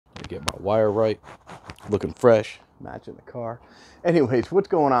get my wire right. Looking fresh, matching the car. Anyways, what's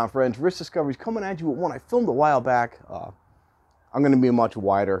going on, friends? Rich Discoveries coming at you with one I filmed a while back. I'm going to be much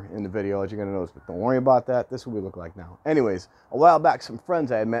wider in the video, as you're going to notice, but don't worry about that. This is what we look like now. Anyways, a while back, some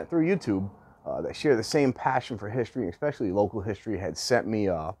friends I had met through YouTube that share the same passion for history, especially local history, had sent me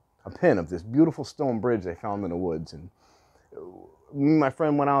a pin of this beautiful stone bridge they found in the woods. And me and my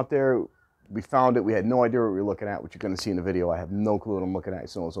friend went out there. We found it. We had no idea what we were looking at, which you're going to see in the video. I have no clue what I'm looking at.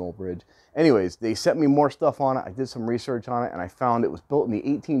 It's an old bridge. Anyways, they sent me more stuff on it. I did some research on it, and I found it was built in the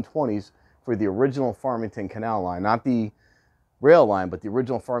 1820s for the original Farmington Canal line. Not the rail line, but the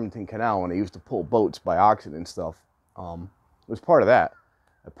original Farmington Canal, when they used to pull boats by oxen and stuff. It was part of that.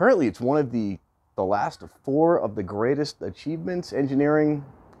 Apparently, it's one of the last of 4 of the greatest achievements, engineering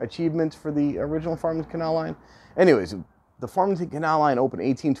achievements for the original Farmington Canal line. Anyways, the Farmington Canal line opened in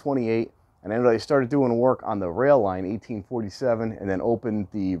 1828. And then they started doing work on the rail line, 1847, and then opened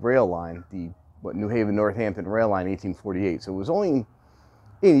the rail line, the New Haven, Northampton rail line, 1848. So it was only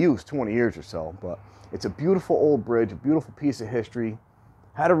in use 20 years or so. But it's a beautiful old bridge, a beautiful piece of history.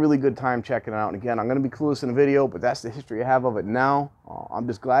 Had a really good time checking it out. And again, I'm going to be clueless in the video, but that's the history I have of it now. I'm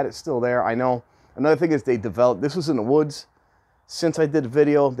just glad it's still there. I know. Another thing is they developed, this was in the woods. Since I did the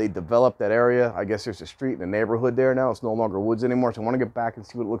video, they developed that area. I guess there's a street in the neighborhood there now. It's no longer woods anymore. So I want to get back and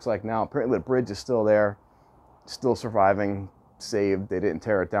see what it looks like now. Apparently the bridge is still there, still surviving, saved. They didn't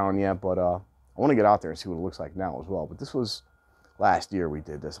tear it down yet, but I want to get out there and see what it looks like now as well. But this was last year we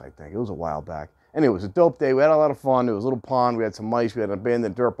did this, I think. It was a while back. Anyway, it was a dope day. We had a lot of fun. There was a little pond. We had some mice. We had an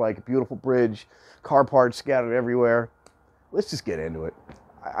abandoned dirt bike, a beautiful bridge, car parts scattered everywhere. Let's just get into it.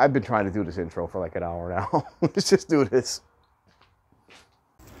 I've been trying to do this intro for like an hour now. Let's just do this.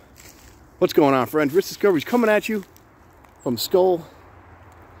 What's going on, friends? Rich Discoveries coming at you from Skull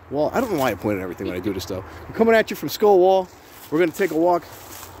Wall. I don't know why I point at everything when I do this stuff. I'm coming at you from Skull Wall. We're going to take a walk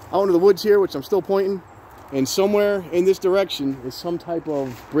out into the woods here, which I'm still pointing. And somewhere in this direction is some type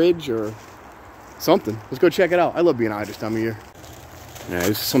of bridge or something. Let's go check it out. I love being out this time of year. Yeah,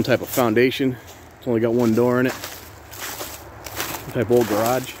 this is some type of foundation. It's only got one door in it. Some type of old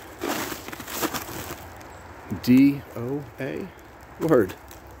garage. D-O-A? Word.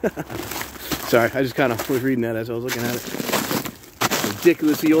 Sorry, I just kind of was reading that as I was looking at it.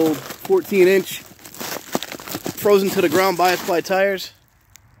 Ridiculously old 14-inch frozen to the ground bias-ply tires.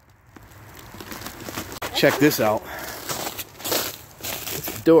 Check this out.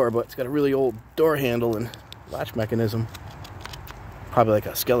 It's a door, but it's got a really old door handle and latch mechanism. Probably like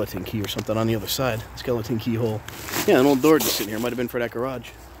a skeleton key or something on the other side. Skeleton keyhole. Yeah, an old door just sitting here. Might have been for that garage.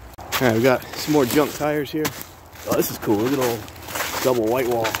 All right, we got some more junk tires here. Oh, this is cool. Look at the old double white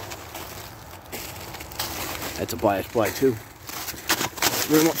wall. That's a bias ply too.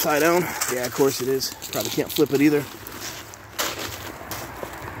 Rim upside down. Yeah, of course it is. Probably can't flip it either.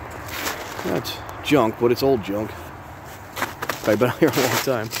 That's junk, but it's old junk. I've been out here a long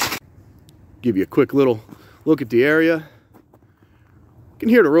time. Give you a quick little look at the area. You can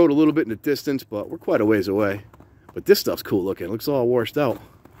hear the road a little bit in the distance, but we're quite a ways away. But this stuff's cool looking. It looks all washed out.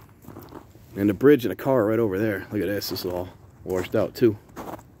 And the bridge and the car right over there. Look at this. This is all washed out too.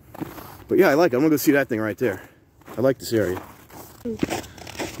 But yeah, I like it. I'm gonna go see that thing right there. I like this area. Look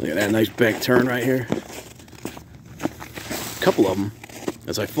at that nice bank turn right here. A couple of them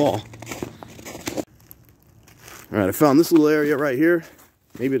as I fall. All right, I found this little area right here.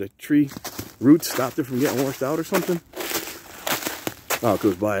 Maybe the tree roots stopped it from getting washed out or something. Oh, it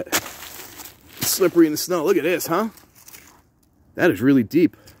goes by it. It's slippery in the snow. Look at this, huh? That is really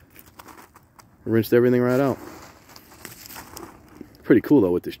deep. I rinsed everything right out. Pretty cool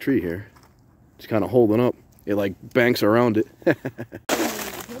though with this tree here. It's kind of holding up. It like banks around it.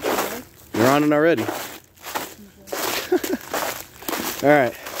 You're on it already. All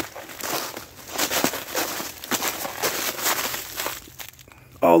right.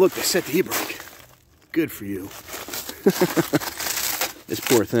 Oh look, they set the e-brake. Good for you. This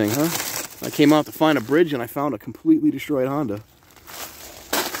poor thing, huh? I came out to find a bridge and I found a completely destroyed Honda.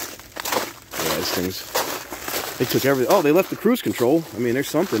 Yeah, this thing's... They took everything. Oh, they left the cruise control. I mean, there's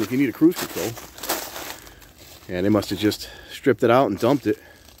something if you need a cruise control. Yeah, they must have just stripped it out and dumped it.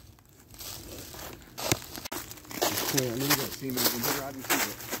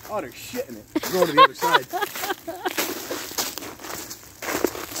 Oh, they're shitting it. They're going to the other side.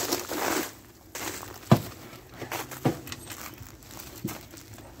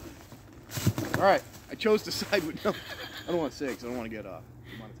 All right, I chose the side with no. I don't want to say because I don't want to get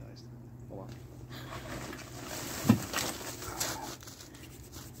demonetized. Hold on.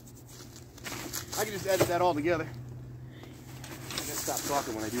 I can just edit that all together. I gotta stop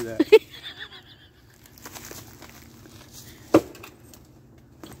talking when I do that.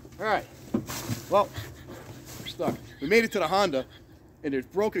 All right. Well, we're stuck. We made it to the Honda, and there's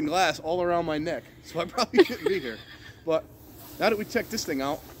broken glass all around my neck, so I probably shouldn't be here. But now that we checked this thing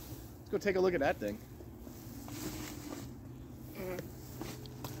out, let's go take a look at that thing.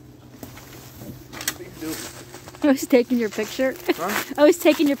 What do you do? I was taking your picture. Huh? I was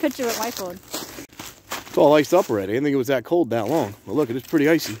taking your picture with my phone. It's all iced up already. I didn't think it was that cold that long. But look, it's pretty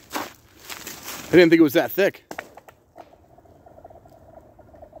icy. I didn't think it was that thick.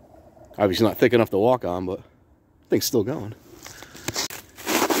 Obviously not thick enough to walk on, but the thing's still going.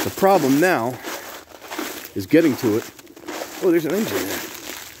 The problem now is getting to it. Oh, there's an engine there.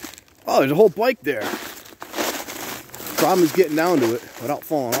 Oh, there's a whole bike there. Problem is getting down to it without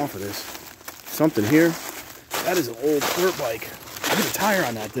falling off of this. Something here. That is an old dirt bike. Look at the tire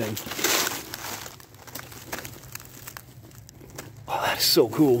on that thing. Oh, that is so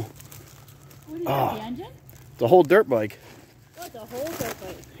cool. What is that, the engine? The whole dirt bike. Oh, the whole dirt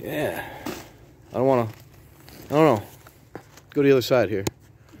bike. Yeah. I don't know. Go to the other side here.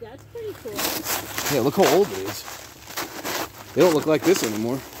 That's pretty cool. Yeah, look how old it is. They don't look like this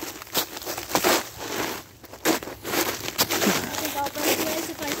anymore. Think I'll break this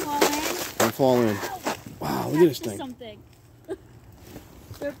if I fall in? Don't fall in. Wow, look at this thing. Something.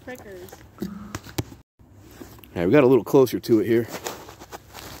 They're prickers. Alright, we got a little closer to it here.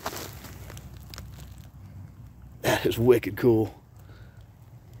 That is wicked cool.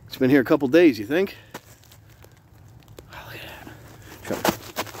 It's been here a couple days, you think? Oh, look at that.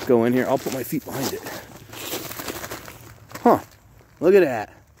 Try to go in here. I'll put my feet behind it. Huh. Look at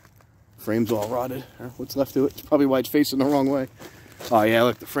that. Frame's all rotted. What's left to it? It's probably why it's facing the wrong way. Oh yeah,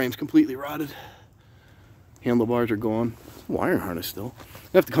 look, the frame's completely rotted. Handlebars are gone. Wiring harness still.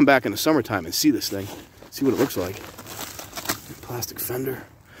 I have to come back in the summertime and see this thing. See what it looks like. Plastic fender.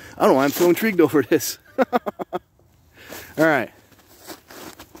 I don't know why I'm so intrigued over this. Alright.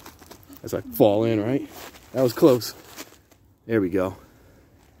 As I fall in, right? That was close. There we go.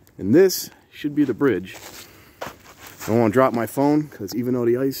 And this should be the bridge. I don't want to drop my phone, because even though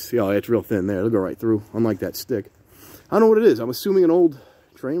the ice, yeah, it's real thin there. It'll go right through, unlike that stick. I don't know what it is. I'm assuming an old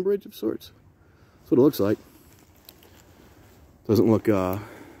train bridge of sorts. That's what it looks like. Doesn't look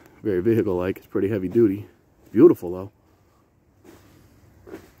very vehicle-like. It's pretty heavy duty. Beautiful, though.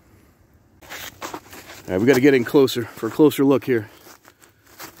 All right, we got to get in closer for a closer look here.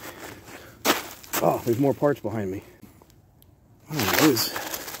 Oh, there's more parts behind me. I don't know what it is.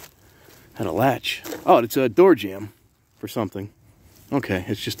 Had a latch. Oh, it's a door jamb for something. Okay,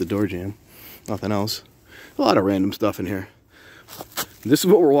 it's just a door jamb. Nothing else. A lot of random stuff in here. This is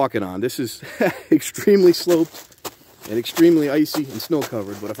what we're walking on. This is extremely sloped and extremely icy and snow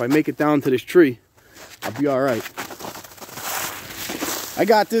covered. But if I make it down to this tree, I'll be all right. I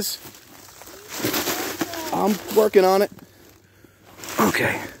got this. I'm working on it.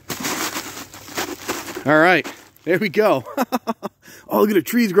 Okay. All right. There we go. Oh, look at the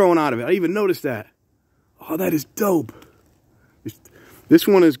trees growing out of it. I didn't even noticed that. Oh, that is dope. This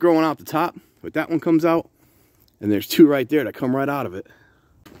one is growing out the top, but that one comes out. And there's two right there that come right out of it.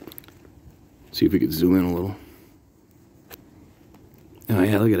 See if we could zoom in a little. Oh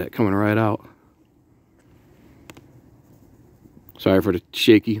yeah, look at that, coming right out. Sorry for the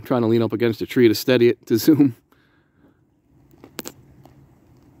shaky. I'm trying to lean up against a tree to steady it, to zoom.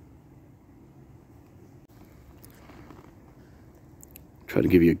 Try to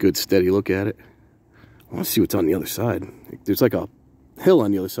give you a good steady look at it. I want to see what's on the other side. There's like a hill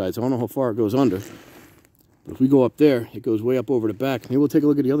on the other side, so I don't know how far it goes under. But if we go up there, it goes way up over the back. Maybe we'll take a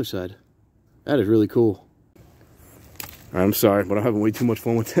look at the other side. That is really cool. All right, I'm sorry, but I'm having way too much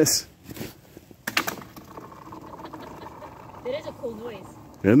fun with this. It is a cool noise.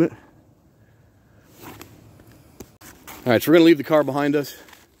 Isn't it? All right, so we're going to leave the car behind us.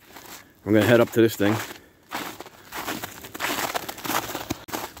 I'm going to head up to this thing.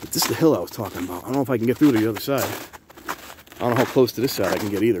 But this is the hill I was talking about. I don't know if I can get through to the other side. I don't know how close to this side I can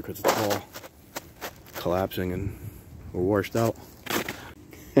get either, because it's all collapsing and we're washed out.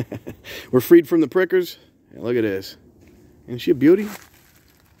 We're freed from the prickers. And look at this. Isn't she a beauty?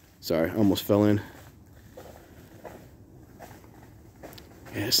 Sorry, I almost fell in.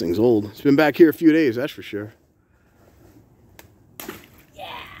 Yeah, this thing's old. It's been back here a few days, that's for sure.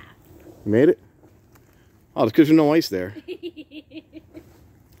 Yeah. You made it? Oh, it's because there's no ice there.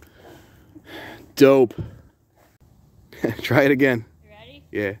 Dope. Try it again. You ready?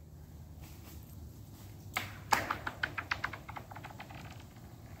 Yeah.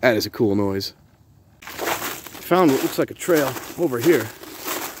 That is a cool noise. Found what looks like a trail over here.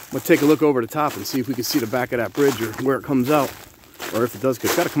 I'm gonna take a look over the top and see if we can see the back of that bridge or where it comes out. Or if it does, because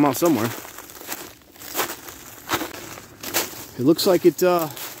it's gotta come out somewhere. It looks like it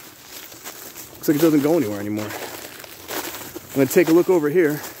Looks like it doesn't go anywhere anymore. I'm gonna take a look over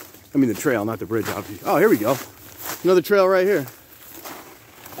here. I mean the trail, not the bridge, obviously. Oh, here we go. Another trail right here.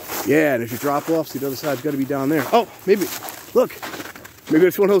 Yeah, and if you drop off, see the other side's gotta be down there. Oh, maybe, look. Maybe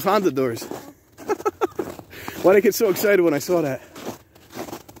it's one of those Honda doors. Why did I get so excited when I saw that?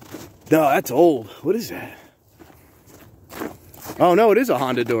 No, that's old. What is that? Oh no, it is a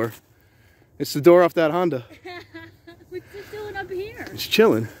Honda door. It's the door off that Honda. What's it doing up here? It's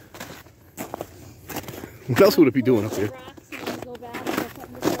chilling. What else would it be doing up here?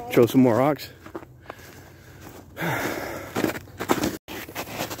 Throw some more rocks.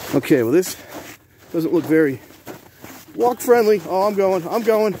 Okay, well this doesn't look very walk friendly. Oh, I'm going.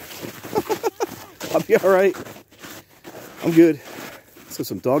 I'll be all right. I'm good. So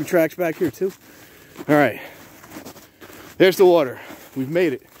some dog tracks back here too. All right. There's the water. We've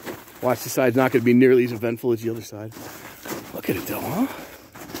made it. Watch, this side's not going to be nearly as eventful as the other side. Look at it though, huh?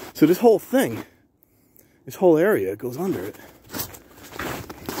 So this whole thing, this whole area goes under it.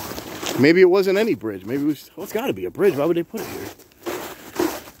 Maybe it wasn't any bridge. Maybe it was, well, it's got to be a bridge. Why would they put it here?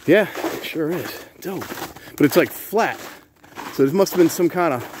 Yeah, it sure is. Dope. But it's like flat. So this must have been some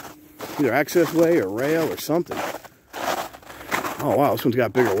kind of either access way or rail or something. Oh wow, this one's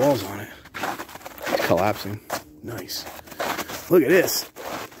got bigger walls on it. It's collapsing. Nice. Look at this.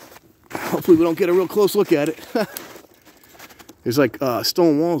 Hopefully we don't get a real close look at it. There's like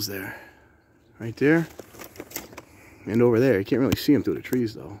stone walls there. Right there. And over there. You can't really see them through the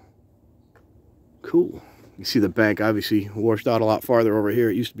trees though. Cool. You see the bank obviously washed out a lot farther over here.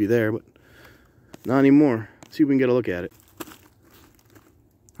 It used to be there, but not anymore. Let's see if we can get a look at it.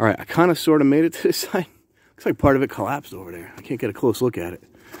 Alright, I kind of sort of made it to this side. Looks like part of it collapsed over there. I can't get a close look at it.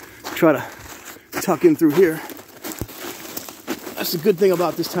 Try to tuck in through here. That's the good thing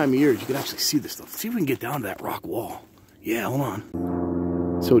about this time of year is you can actually see this stuff. See if we can get down to that rock wall. Yeah, hold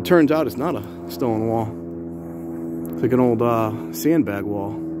on. So it turns out it's not a stone wall. It's like an old sandbag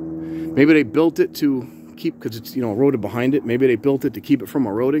wall. Maybe they built it to keep, because it's, you know, eroded behind it. Maybe they built it to keep it from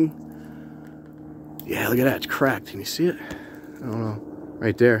eroding. Yeah, look at that. It's cracked. Can you see it? I don't know.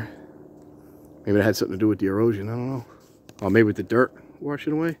 Right there. Maybe it had something to do with the erosion. I don't know. Oh, maybe with the dirt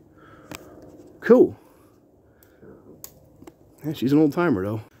washing away. Cool. Yeah, she's an old timer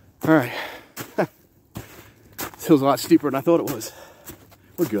though. All right. This hill's a lot steeper than I thought it was.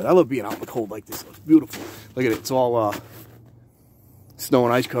 We're good. I love being out in the cold like this. It's beautiful. Look at it. It's all snow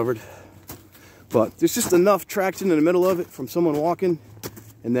and ice covered. But there's just enough traction in the middle of it from someone walking.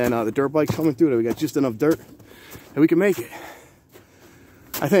 And then the dirt bike coming through that we got just enough dirt that we can make it.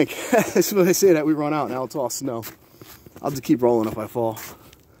 I think. As soon as I say that, we run out. Now it's all snow. I'll just keep rolling if I fall.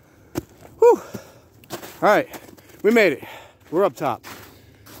 Whew. All right. We made it. We're up top.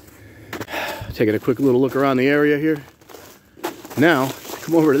 Taking a quick little look around the area here. Now,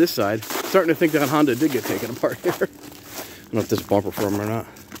 come over to this side. Starting to think that Honda did get taken apart here. I don't know if this is bumper for them or not.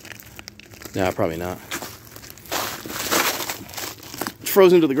 Nah, probably not. It's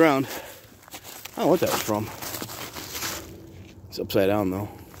frozen to the ground. I don't know what that was from. It's upside down though.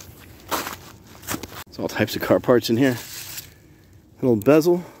 There's all types of car parts in here. A little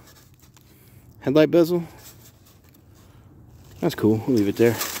bezel. Headlight bezel. That's cool. We'll leave it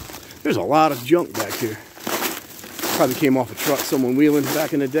there. There's a lot of junk back here. Probably came off a truck someone wheeling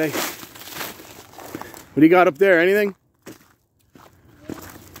back in the day. What do you got up there? Anything?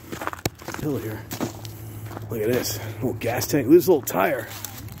 Still here. Look at this. Little gas tank. This little tire.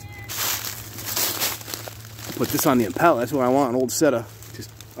 Put this on the Impala. That's what I want. An old set of just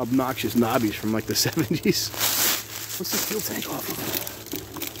obnoxious knobbies from like the 70s. What's this fuel tank off of?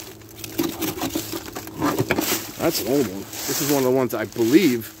 That's an old one. This is one of the ones I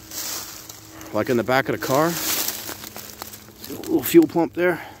believe, like in the back of the car. See a little fuel pump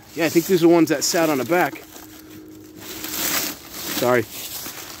there. Yeah, I think these are the ones that sat on the back. Sorry.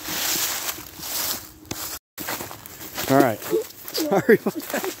 All right. Sorry about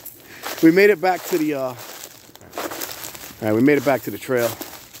that. We made it back to the. All right, we made it back to the trail.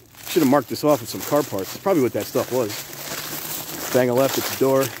 Should have marked this off with some car parts. That's probably what that stuff was. Bang a left at the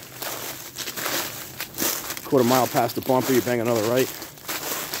door. Quarter mile past the bumper, you bang another right.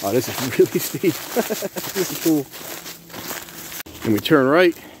 Oh, this is really steep. This is cool. And we turn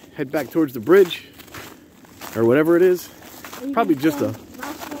right, head back towards the bridge, or whatever it is. Probably just a...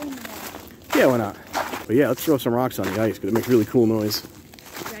 Yeah, why not? But yeah, let's throw some rocks on the ice, because it makes really cool noise.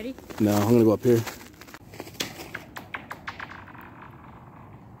 Ready? No, I'm going to go up here.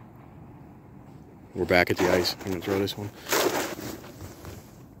 We're back at the ice. I'm going to throw this one.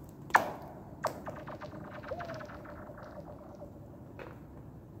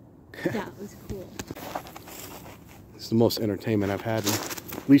 That was cool. It's the most entertainment I've had in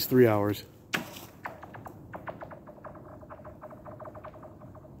at least 3 hours.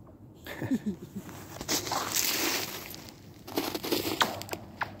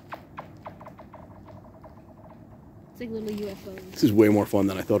 little UFOs. This is way more fun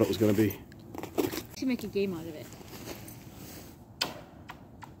than I thought it was going to be. Should make a game out of it.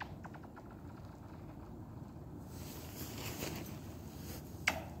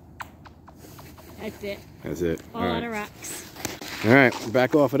 That's it. That's it. All out of rocks. All right, we're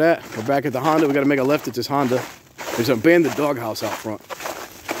back off of that. We're back at the Honda. We got to make a left at this Honda. There's an abandoned doghouse out front.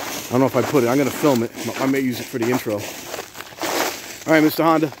 I don't know if I put it. I'm going to film it. I may use it for the intro. All right, Mr.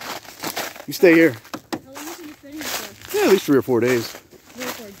 Honda, you stay here. How long have you been here for? Yeah, at least 3 or 4 days. 3 or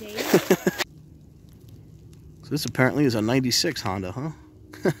 4 days? So this apparently is a 96 Honda, huh?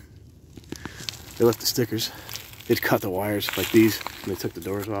 They left the stickers. They'd cut the wires like these. And they took the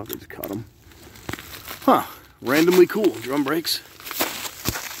doors off. They just cut them. Huh. Randomly cool. Drum brakes.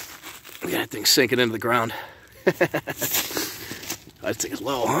 Look at that thing sinking into the ground. I think it's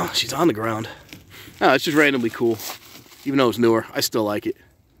low, huh? She's on the ground. No, it's just randomly cool. Even though it's newer, I still like it.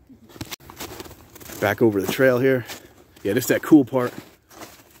 Back over the trail here. Yeah, this is that cool part.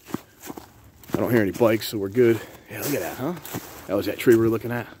 I don't hear any bikes, so we're good. Yeah, look at that, huh? That was that tree we were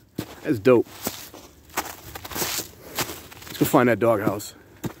looking at. That's dope. Let's go find that doghouse.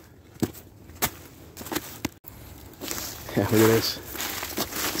 Yeah, look at this.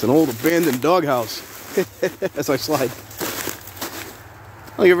 It's an old abandoned doghouse. As I slide.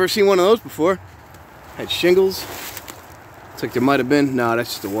 Oh, you ever seen one of those before? Had shingles. Looks like there might have been. No, that's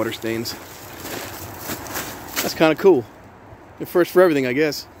just the water stains. That's kind of cool. The first for everything, I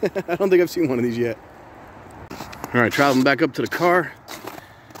guess. I don't think I've seen one of these yet. All right, traveling back up to the car.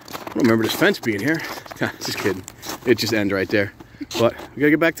 I don't remember this fence being here. Just kidding. It just ends right there. But we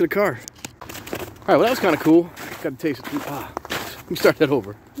gotta get back to the car. All right, well, that was kind of cool. Got to taste it. Let me start that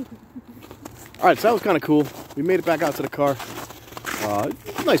over. All right, so that was kind of cool. We made it back out to the car.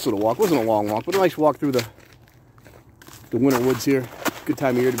 Nice little walk. Wasn't a long walk, but a nice walk through the winter woods here. Good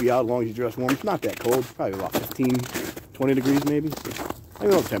time of year to be out as long as you dress warm. It's not that cold. Probably about 15, 20 degrees maybe. I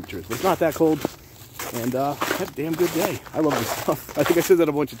don't know the temperatures, but it's not that cold. And had a damn good day. I love this stuff. I think I said that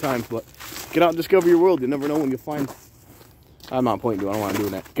a bunch of times, but get out and discover your world. You never know when you'll find... I'm not pointing to it. I don't want to do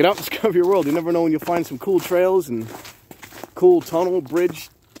that. Get out and discover your world. You never know when you'll find some cool trails and cool tunnel, bridge,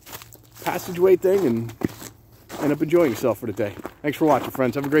 passageway thing and end up enjoying yourself for the day. Thanks for watching,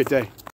 friends. Have a great day.